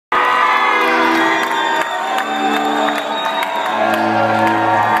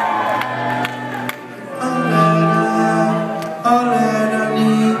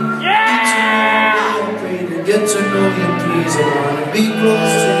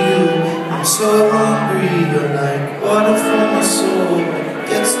so hungry, you're like water for my soul. It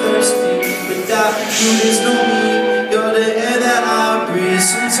gets thirsty, without you there's no me. You're the air that I breathe.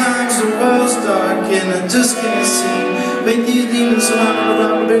 Sometimes the world's dark and I just can't see. With these demons surrounding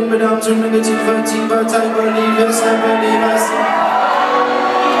around, bring me down to negative 13. But I believe, yes I believe I see.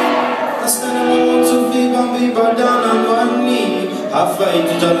 I stand alone 2 feet, 1 feet, but down on one knee. I fight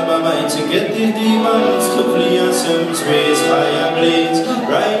to tell my mind to get these demons to flee. Our sons raise fire blades.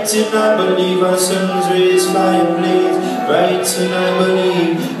 Right and I believe our sons raise fire blades. Right and I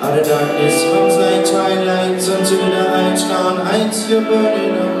believe out of darkness comes light, twilight unto the heights. Gone heights you're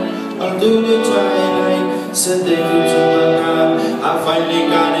burning up. I'll do the twilight. Said thank you to my God. I finally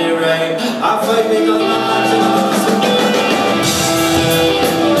got it right. I fight with all my heart and all my soul.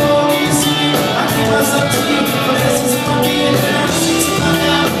 I keep myself to you. For essence of my being.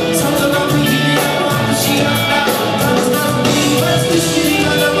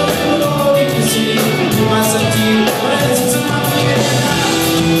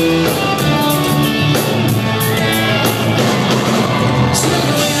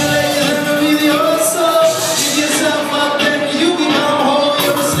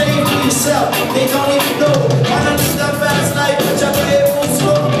 They don't even know. Wanna live that fast life, but you're way more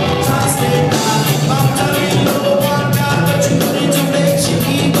slow. Try to stay high. I'm telling you, number one guy, but you need to make your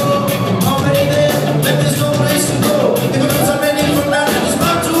ego. Already there, then there's no place to go. If it was already from now, it's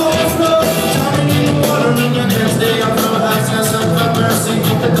about to overflow. Drowning in the water, and your hands they are from us. That's not for mercy.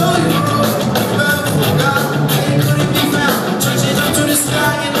 I know you know, but for God, they couldn't be found. Churches up to the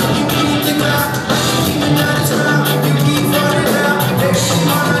sky, and you beat the ground. Keep it down, it's around. You keep falling down. They keep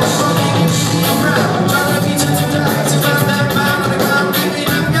on running from me.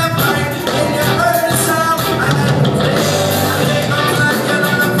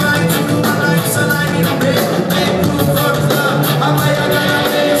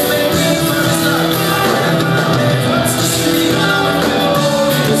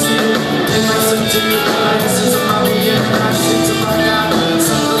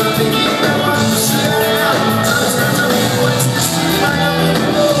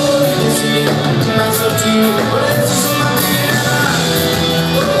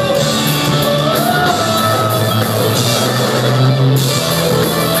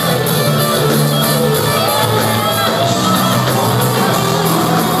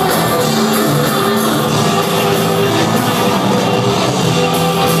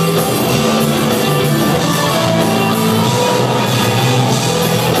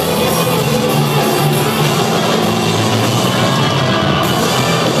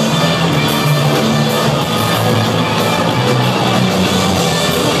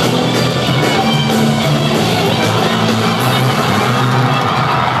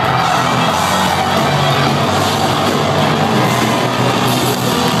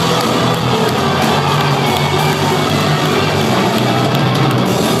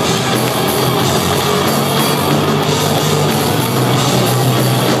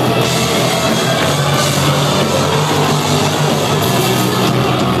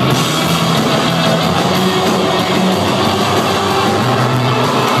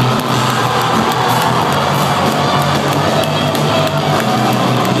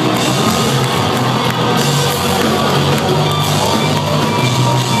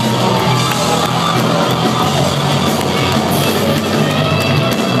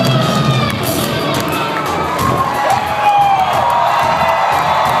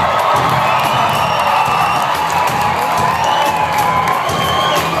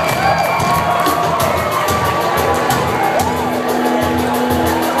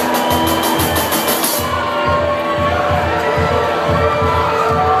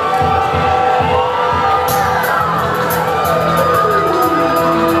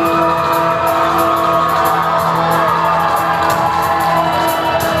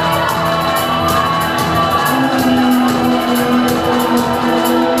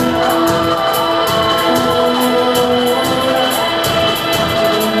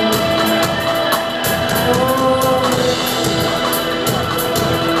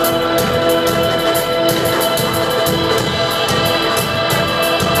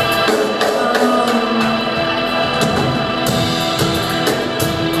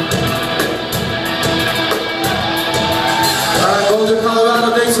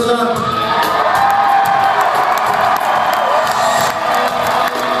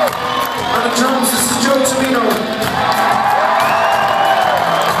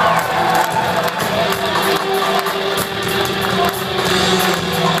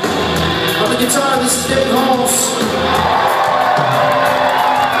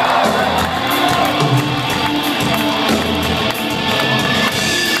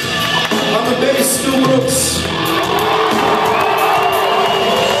 the world's